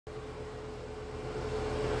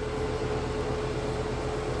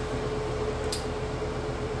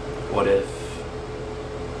What if?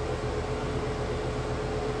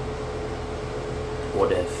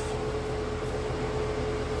 What if?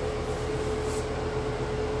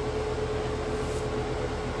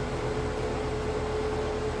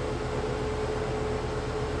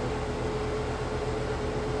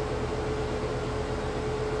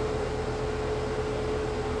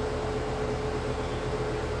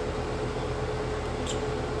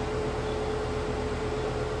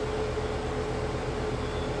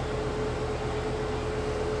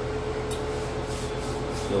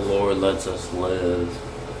 The Lord lets us live,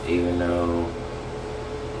 even though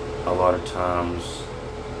a lot of times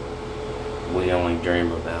we only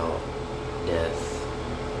dream about death.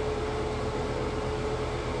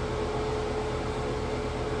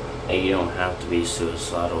 And you don't have to be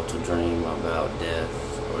suicidal to dream about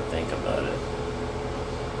death or think about it.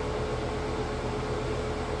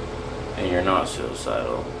 And you're not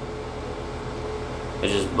suicidal. I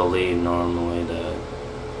just believe normally that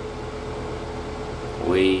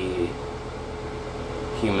we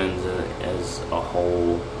humans as a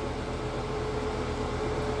whole,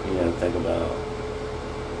 think about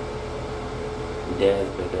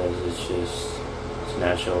death because it's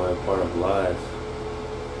naturally a part of life.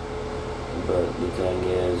 But the thing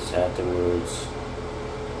is, afterwards,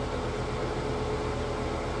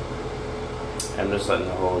 I'm just letting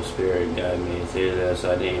the Holy Spirit guide me through this.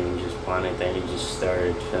 I didn't even just plan anything, He just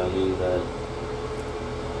started telling me that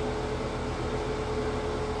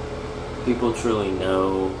people truly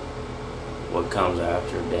know what comes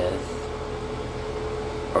after death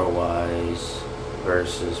are wise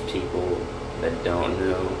versus people that don't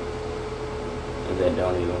know and that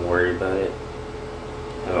don't even worry about it,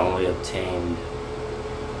 have only obtained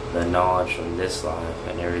the knowledge from this life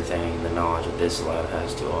and everything the knowledge of this life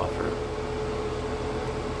has to offer.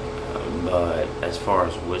 But as far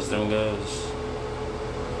as wisdom goes,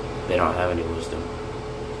 they don't have any wisdom.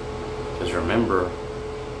 Because remember,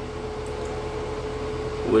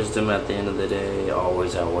 wisdom at the end of the day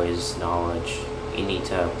always outweighs knowledge, any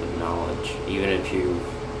type of knowledge. Even if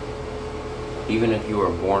you were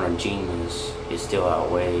born a genius, it still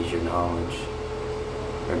outweighs your knowledge,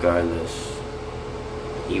 regardless.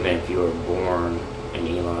 Even if you were born an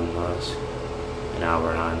Elon Musk, an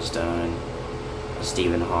Albert Einstein, a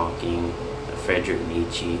Stephen Hawking, a Friedrich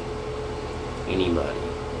Nietzsche, anybody,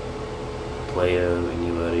 Plato,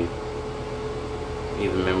 anybody. You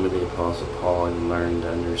remember the Apostle Paul, he learned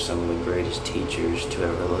under some of the greatest teachers to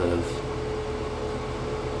ever live,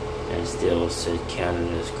 and still said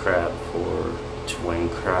counted as crap to win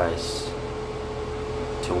Christ.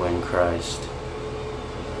 To win Christ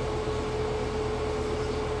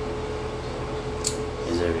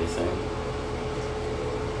is everything.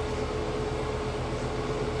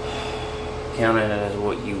 Count it as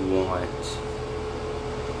what you want.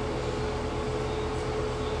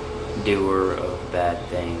 Doer of bad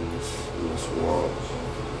things in this world.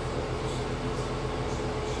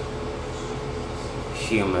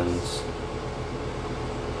 Humans.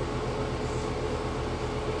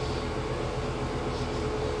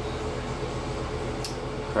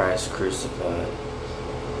 Christ crucified.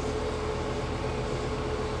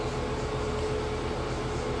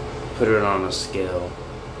 Put it on a scale.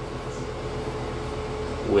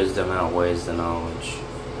 Wisdom outweighs the knowledge.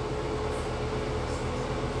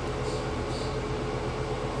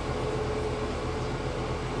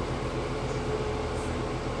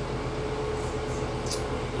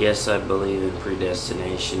 Yes, I believe in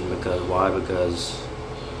predestination because why? Because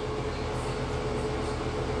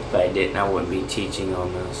if I didn't, I wouldn't be teaching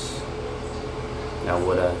on this. Now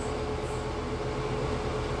would I?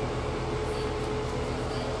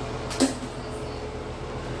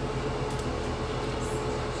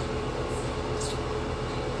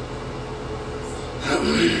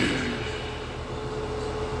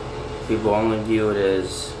 People only view it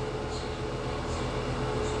as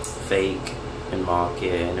fake and mock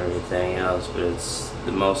it and everything else, but it's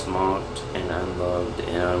the most mocked and unloved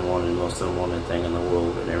and unwanted, most unwanted thing in the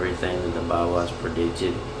world, and everything that the Bible has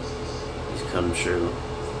predicted has come true,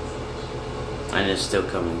 and it's still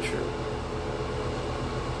coming true.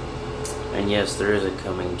 And yes, there is a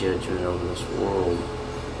coming judgment over this world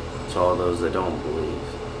to all those that don't believe.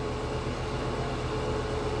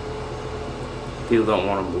 People don't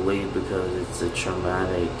want to believe because it's a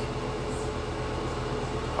traumatic,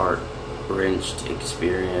 heart-wrenched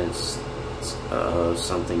experience of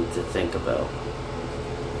something to think about.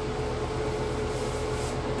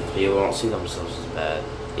 People don't see themselves as bad,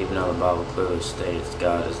 even though the Bible clearly states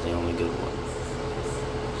God is the only good one.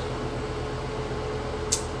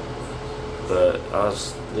 But I'll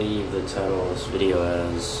just leave the title of this video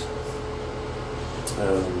as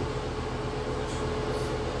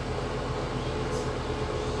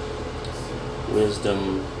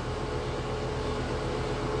wisdom,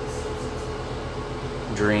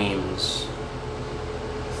 dreams,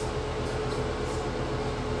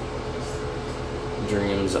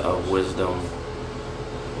 dreams of wisdom,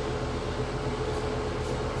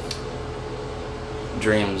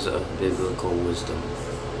 dreams of biblical wisdom.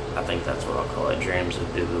 I think that's what I'll call it, dreams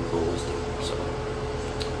of biblical wisdom. So,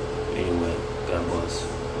 anyway, God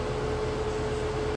bless.